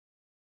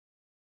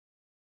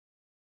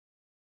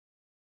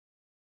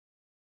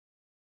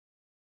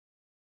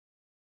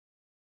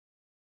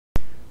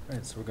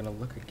Alright, so we're going to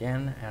look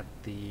again at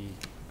the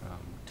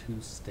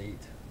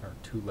two-state or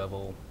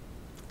two-level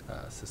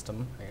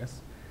system, I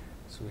guess.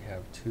 So we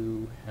have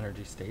two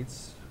energy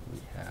states. We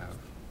have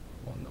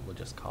one that we'll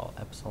just call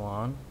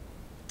epsilon,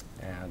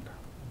 and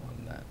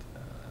one that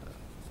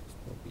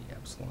will be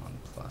epsilon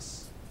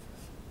plus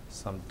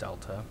some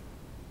delta,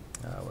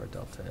 where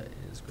delta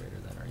is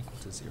greater than or equal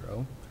to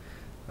 0.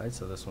 Right,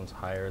 so this one's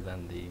higher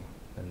than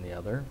the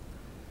other.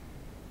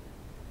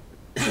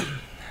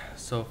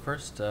 So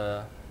first,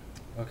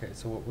 okay,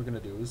 so what we're going to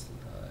do is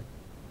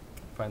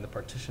find the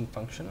partition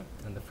function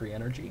and the free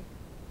energy.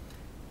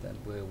 Then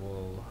we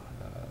will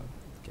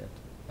get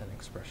an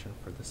expression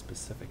for the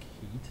specific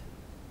heat,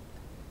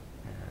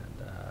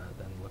 and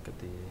then look at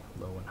the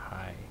low and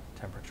high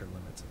temperature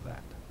limits of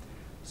that.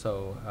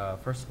 So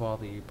first of all,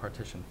 the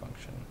partition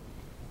function.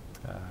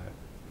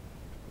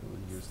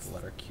 We'll use the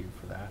letter Q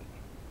for that.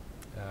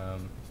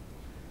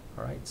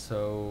 All right,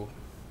 so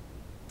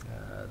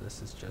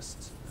this is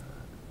just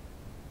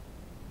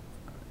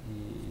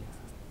e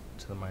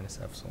to the minus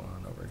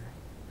epsilon over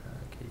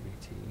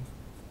kBt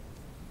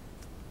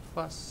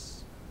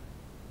plus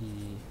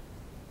e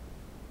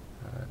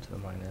to the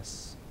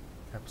minus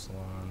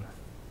epsilon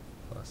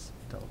plus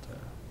delta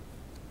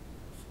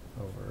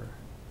over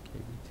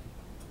kBt.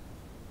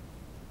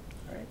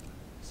 All right,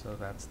 so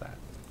that's that.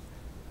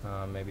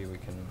 Maybe we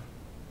can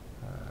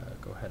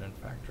go ahead and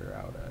factor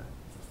out an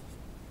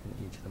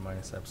e to the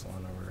minus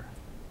epsilon over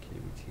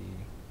kBt,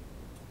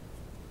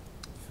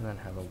 and then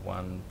have a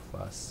 1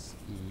 plus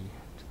e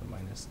to the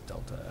minus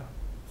delta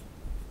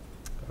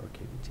over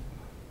kBt,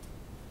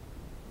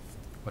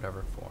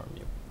 whatever form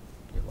you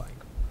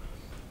like.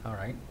 All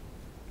right,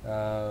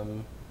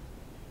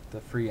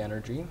 the free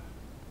energy,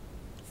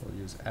 we'll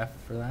use F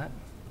for that.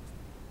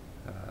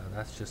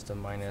 That's just a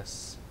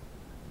minus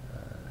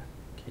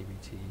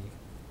kBt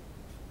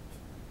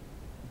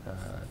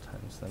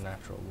times the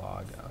natural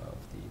log of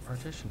the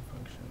partition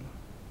function.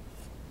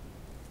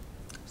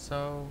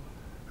 So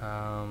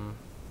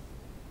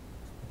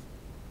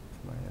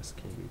minus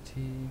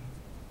kBt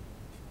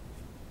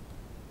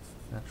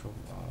natural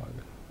log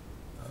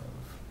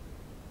of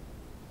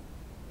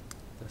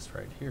this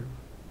right here.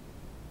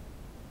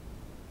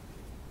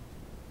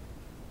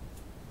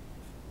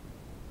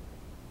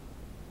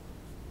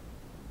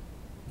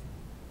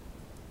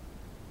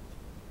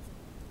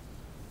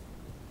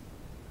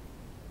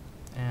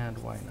 And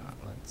why not?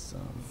 Let's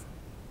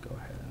go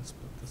ahead and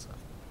split this up.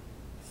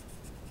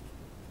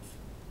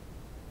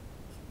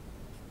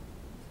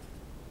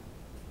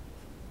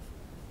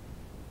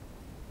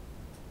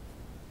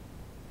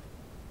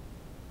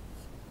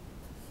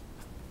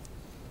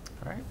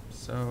 All right,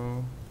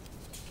 so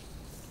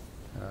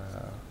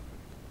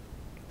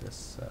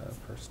this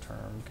first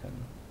term can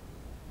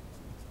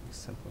be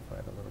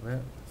simplified a little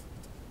bit.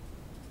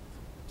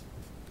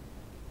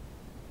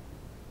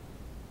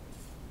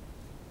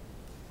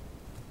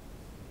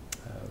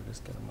 We'll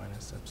just get a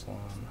minus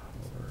epsilon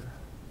over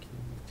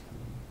kBt.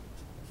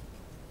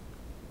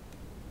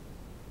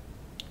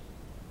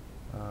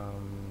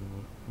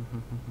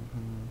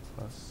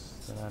 Plus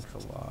the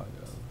natural log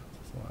of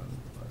 1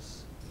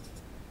 plus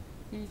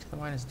e to the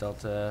minus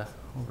delta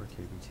over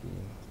kBt.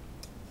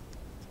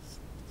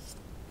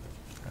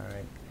 All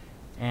right,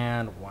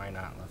 and why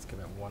not? Let's give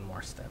it one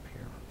more step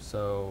here.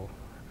 So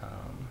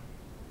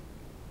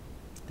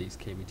these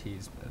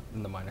kBt's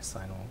in the minus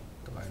sign will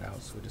divide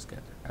out, so we just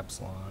get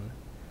epsilon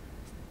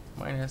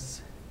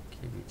minus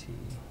kBt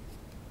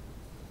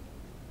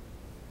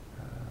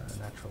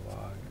natural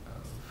log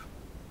of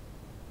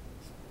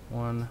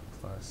 1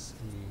 plus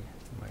e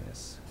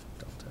minus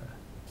delta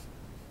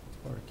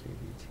over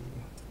kBt,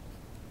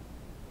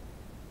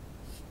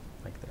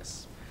 like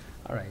this.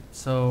 All right,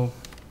 so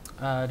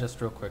just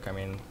real quick, I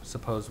mean,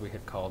 suppose we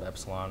had called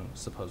epsilon,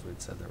 suppose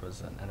we'd said there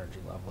was an energy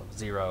level of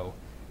 0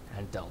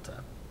 and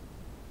delta.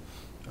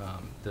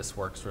 This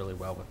works really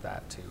well with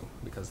that too,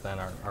 because then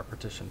our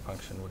partition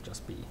function would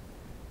just be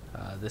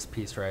this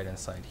piece right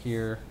inside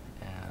here,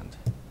 and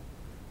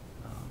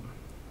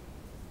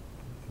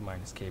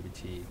minus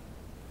kBt,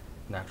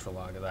 natural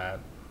log of that,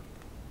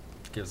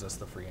 gives us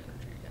the free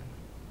energy again.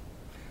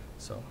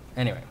 So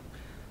anyway,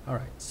 all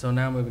right, so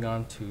now moving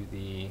on to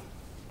the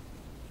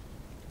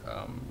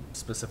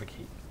specific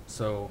heat.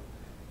 So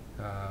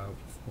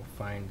we'll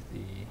find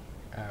the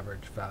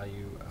average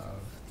value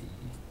of the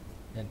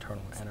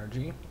internal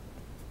energy,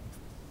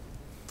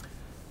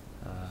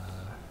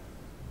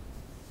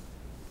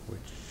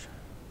 which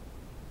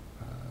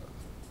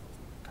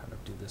kind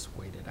of do this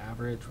weighted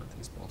average with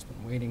these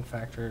Boltzmann weighting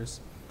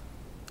factors,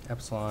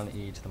 epsilon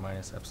e to the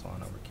minus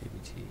epsilon over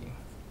kBt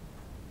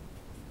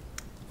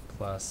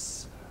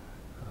plus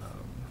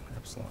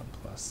epsilon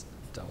plus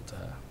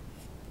delta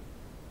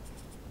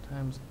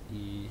times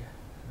e,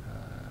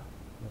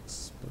 let's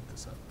split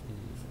this up,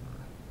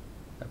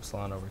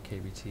 epsilon over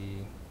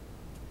kBt,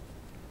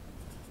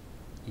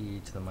 e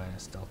to the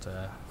minus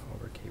delta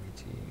over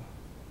kBt.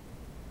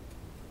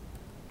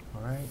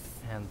 All right,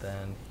 and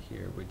then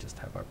here we just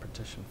have our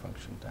partition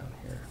function down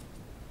here,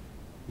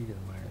 e to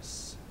the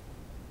minus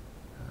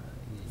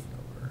e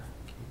over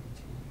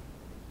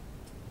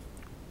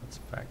let's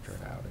factor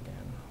it out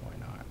again. Why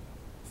not?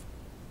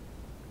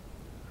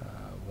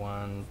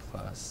 1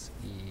 plus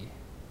e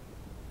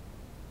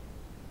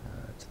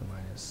to the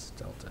minus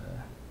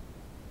delta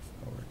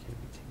over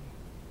kBt.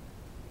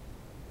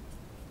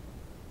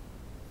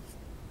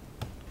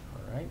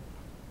 All right.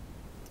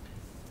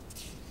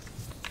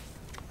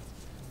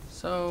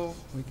 So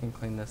we can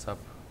clean this up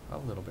a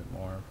little bit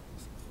more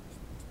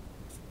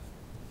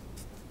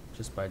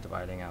just by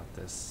dividing out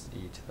this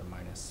e to the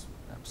minus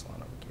epsilon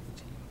over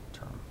kBt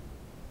term.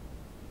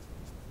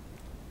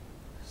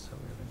 So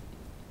we have an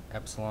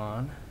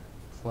epsilon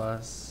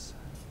plus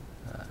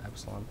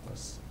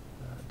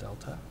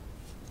delta,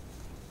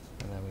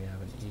 and then we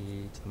have an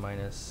e to the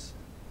minus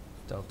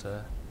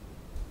delta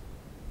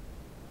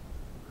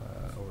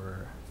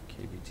over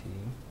kBt,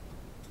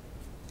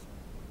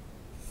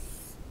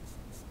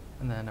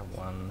 and then a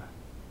 1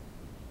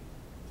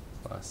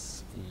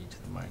 plus e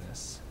to the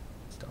minus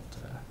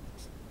delta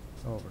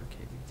over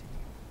kBt.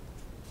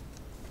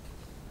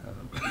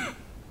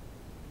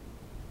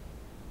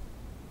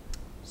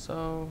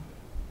 So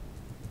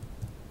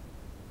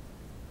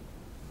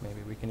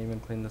maybe we can even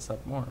clean this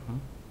up more.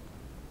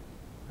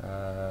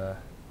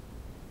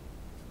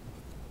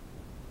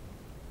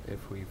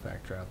 If we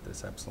factor out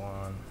this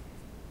epsilon,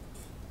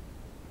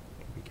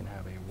 we can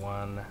have a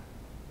 1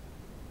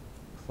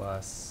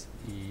 plus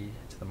e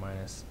to the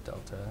minus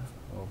delta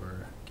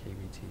over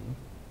kBt,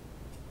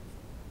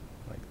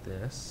 like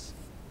this.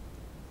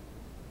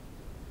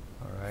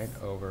 All right,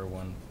 over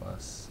 1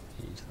 plus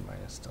e to the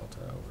minus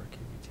delta over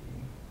kBt.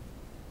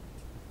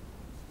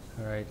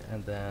 All right,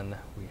 and then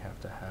we have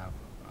to have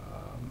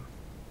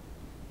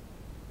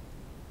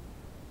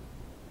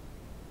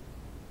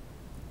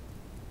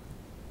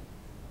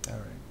all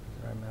right,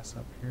 did I mess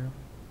up here?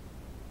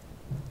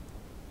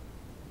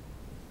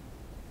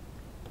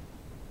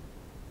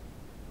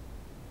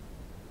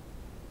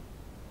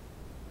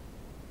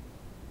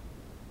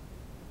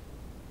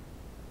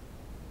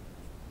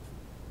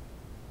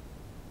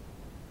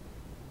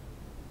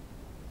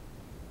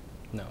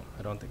 No,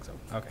 I don't think so.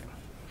 Okay.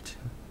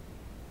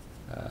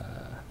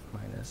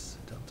 Minus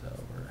delta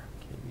over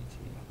kBt.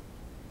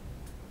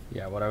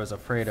 Yeah, what I was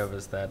afraid of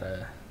is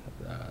that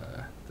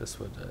this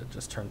would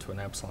just turn to an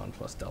epsilon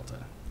plus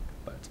delta,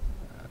 but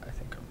I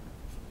think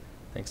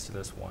thanks to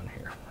this 1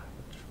 here,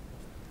 which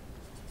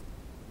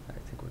I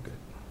think we're good.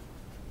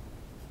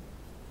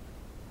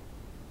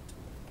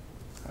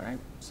 All right,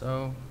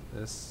 so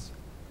this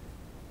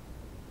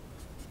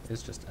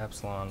is just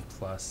epsilon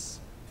plus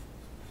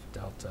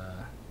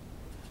delta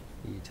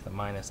e to the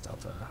minus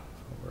delta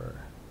over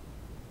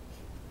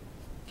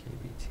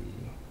kBt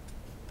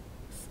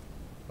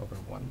over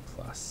 1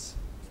 plus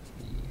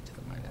e to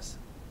the minus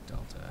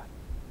delta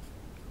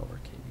over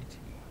kBt.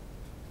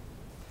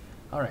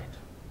 All right,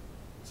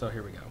 so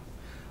here we go.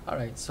 All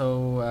right,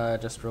 so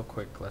just real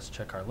quick, let's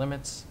check our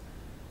limits.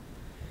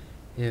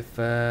 If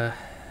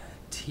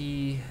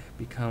t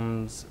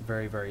becomes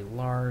very, very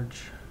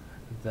large,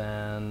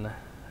 then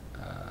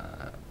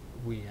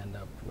we end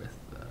up with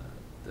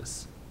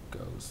this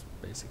goes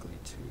basically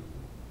to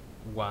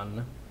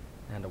 1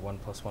 and a 1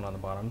 plus 1 on the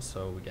bottom,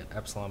 so we get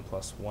epsilon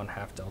plus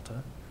 1/2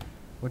 delta,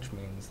 which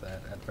means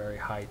that at very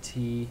high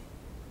t,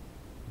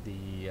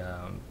 the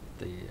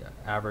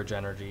average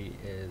energy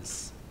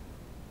is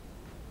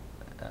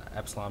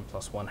epsilon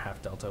plus 1/2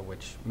 delta,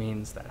 which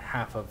means that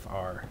half of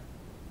our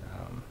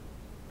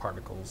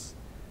particles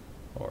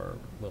or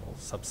little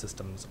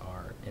subsystems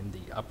are in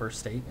the upper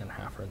state and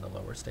half are in the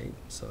lower state,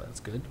 so that's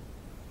good.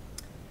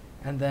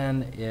 And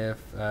then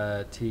if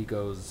t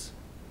goes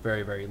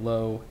very, very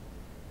low,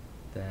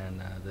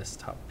 then this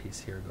top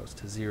piece here goes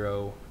to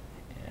 0,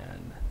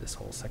 and this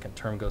whole second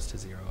term goes to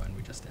 0, and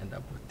we just end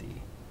up with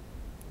the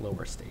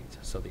lower state.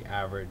 So the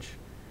average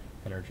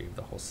energy of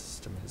the whole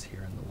system is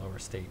here in the lower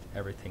state.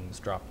 Everything's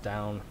dropped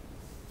down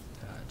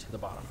to the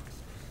bottom.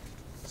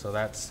 So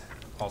that's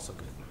also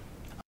good.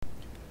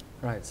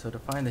 Right, so to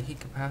find the heat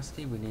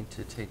capacity, we need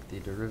to take the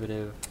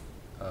derivative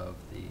of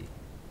the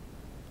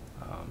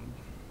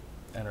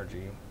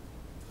energy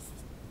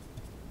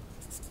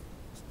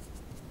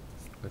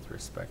with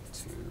respect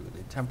to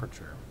the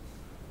temperature.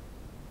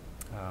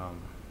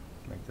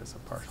 Make this a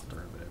partial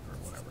derivative or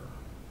whatever.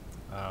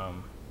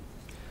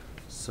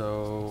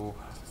 So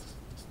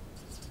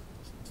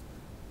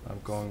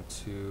I'm going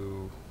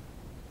to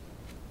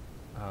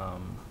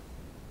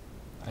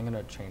I'm going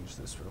to change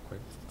this real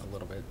quick a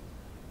little bit.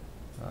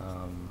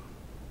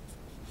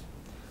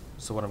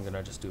 So what I'm going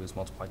to just do is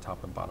multiply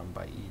top and bottom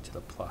by e to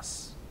the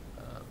plus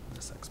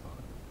this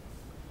exponent.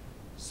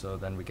 So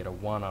then we get a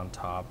 1 on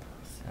top,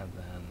 and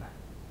then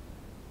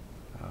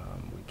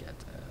we get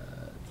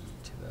e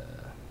to the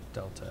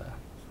delta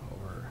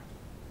over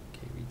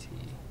kBt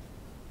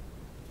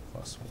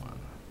plus 1.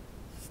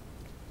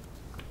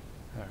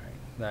 All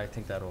right, I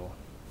think that'll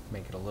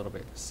make it a little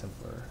bit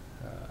simpler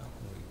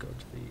when we go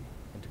to the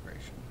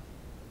integration.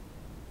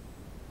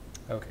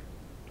 Okay,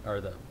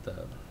 or the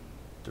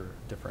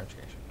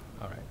differentiation.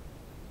 All right.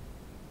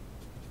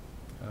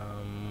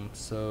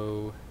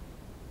 So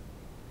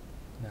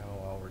now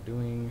all we're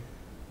doing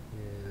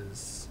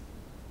is,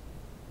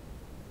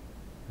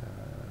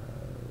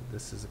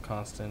 this is a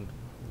constant,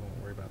 we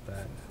won't worry about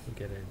that. We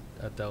get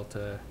a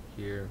delta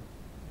here,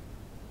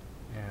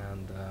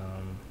 and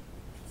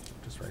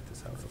just write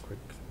this out real quick.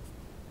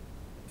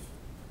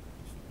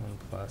 1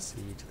 plus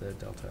e to the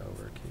delta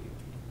over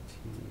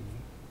kbt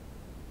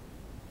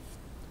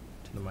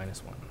to the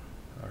minus 1.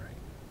 All right.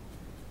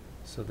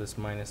 So this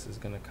minus is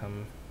going to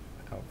come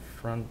out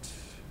front.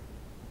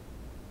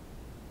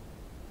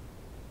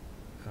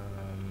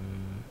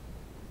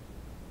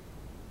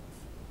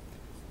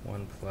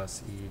 1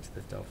 plus e to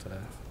the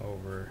delta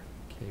over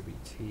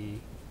kbt,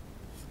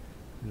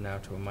 now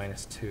to a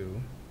minus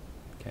 2.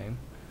 Okay.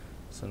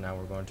 So now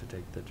we're going to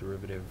take the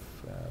derivative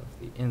of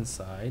the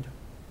inside.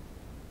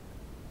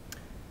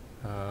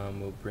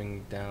 We'll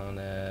bring down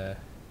a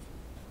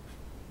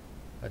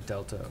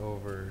delta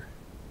over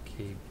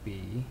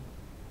kb,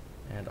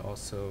 and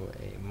also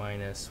a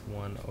minus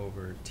 1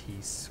 over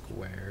t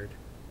squared.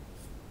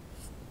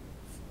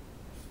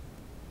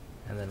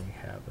 And then we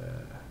have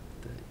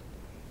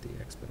the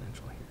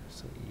exponential here,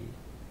 so e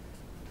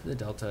to the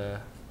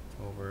delta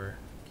over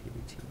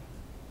kbt.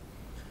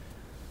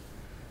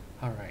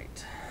 All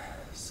right,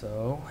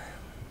 so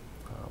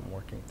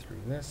working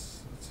through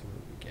this, let's see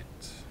what we get.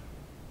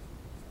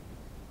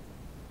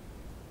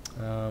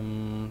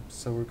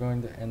 So we're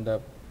going to end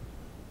up,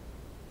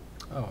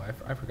 oh,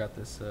 I forgot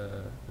this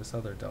this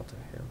other delta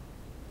here.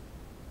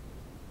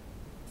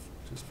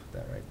 Just put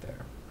that right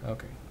there.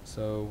 Okay,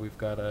 so we've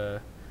got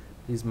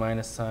these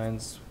minus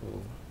signs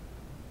will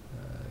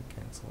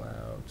cancel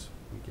out.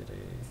 We get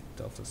a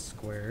delta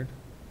squared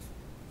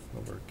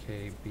over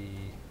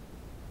kb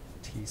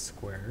t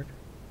squared.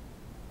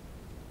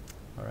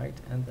 All right,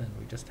 and then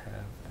we just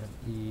have an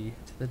e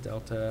to the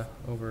delta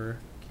over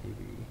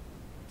kb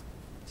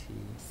t,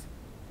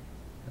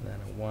 and then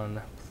a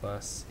 1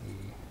 plus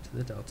e to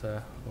the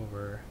delta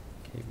over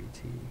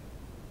kbt,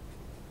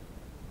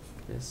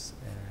 this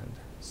and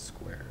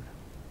squared.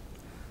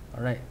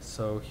 All right,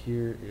 so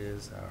here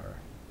is our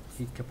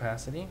heat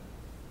capacity.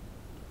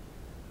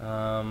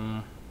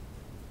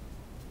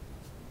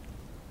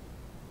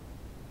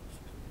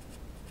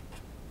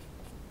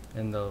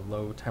 In the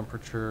low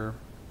temperature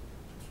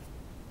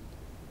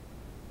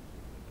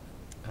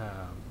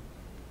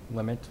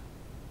limit,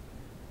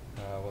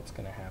 what's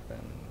going to happen?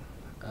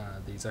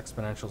 These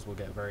exponentials will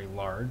get very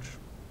large.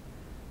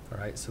 All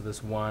right, so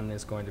this 1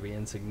 is going to be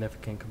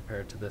insignificant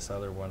compared to this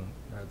other one,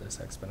 or this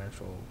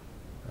exponential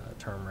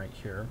term right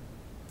here.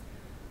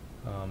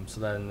 So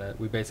then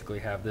we basically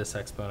have this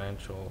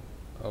exponential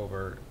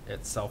over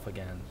itself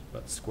again,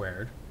 but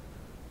squared.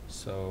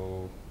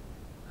 So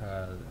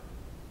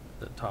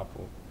the top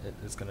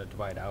is going to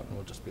divide out, and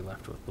we'll just be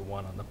left with the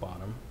 1 on the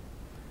bottom.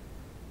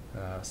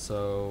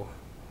 So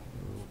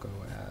we'll go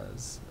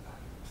as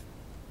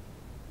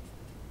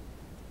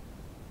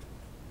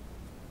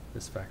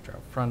this factor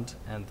out front,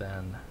 and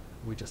then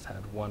we just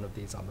had one of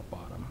these on the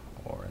bottom,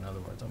 or in other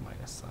words, a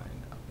minus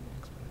sign up in the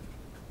exponential.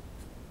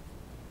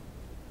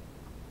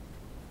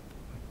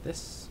 Like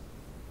this.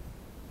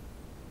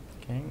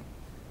 Okay.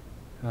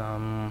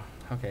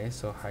 Okay,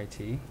 so high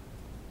T.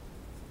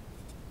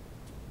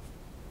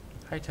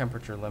 High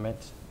temperature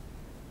limit.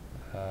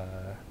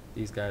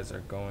 These guys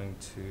are going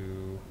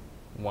to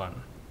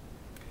 1.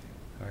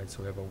 All right,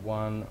 so we have a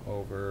 1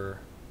 over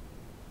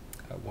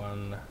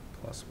 1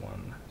 plus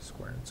 1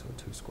 squared, so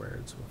 2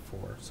 squared, so a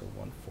 4, so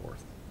 1/4.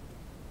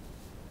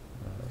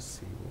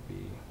 C will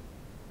be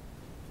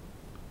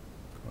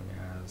going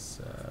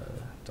as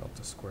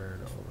delta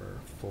squared over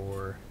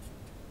 4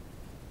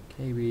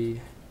 kb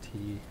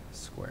t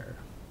squared.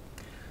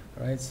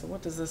 All right, so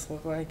what does this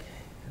look like?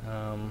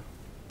 To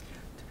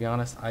be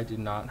honest, I do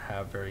not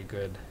have very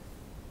good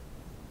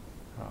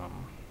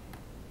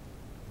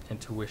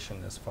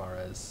intuition as far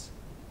as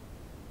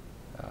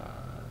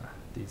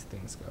these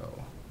things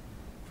go.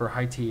 For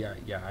high T,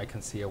 yeah, I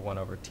can see a 1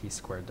 over t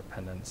squared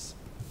dependence.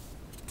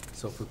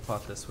 So if we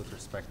plot this with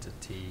respect to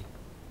T,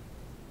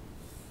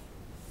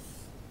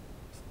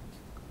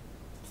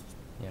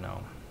 you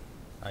know,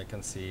 I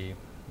can see,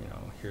 you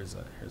know, here's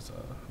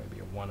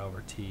maybe a 1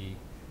 over T,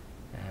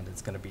 and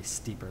it's going to be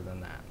steeper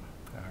than that.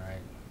 All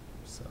right,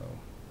 so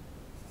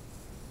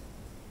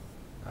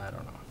I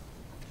don't know,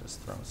 just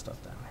throwing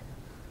stuff down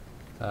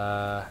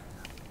here.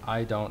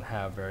 I don't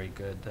have very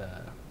good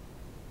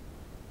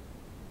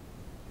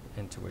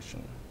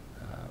intuition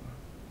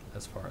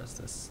as far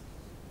as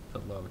the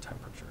low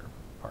temperature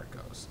part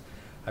goes.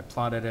 I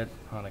plotted it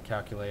on a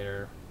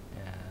calculator,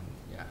 and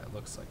yeah, it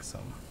looks like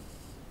some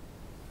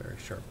very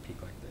sharp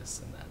peak like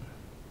this, and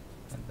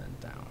then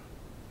down,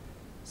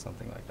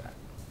 something like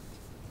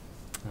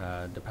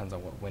that. Depends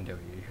on what window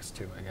you use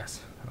too, I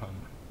guess.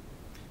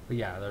 But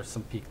yeah, there's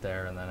some peak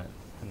there, and then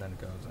it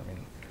goes. I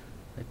mean,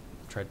 I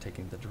tried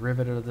taking the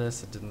derivative of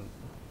this. It didn't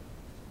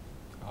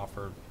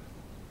offer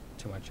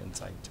too much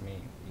insight to me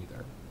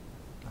either.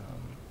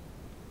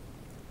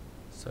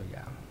 So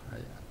yeah,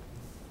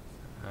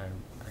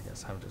 I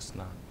guess I'm just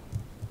not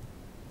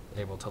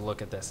able to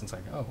look at this and say,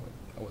 oh,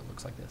 it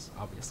looks like this,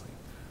 obviously.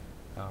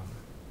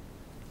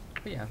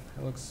 But yeah,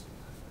 it looks,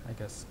 I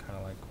guess, kind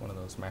of like one of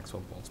those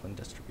Maxwell-Boltzmann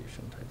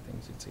distribution type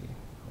things you'd see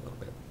a little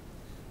bit.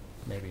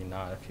 Maybe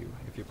not if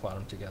you plot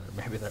them together.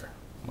 Maybe they're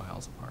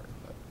miles apart.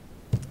 But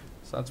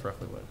so that's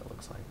roughly what it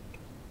looks like.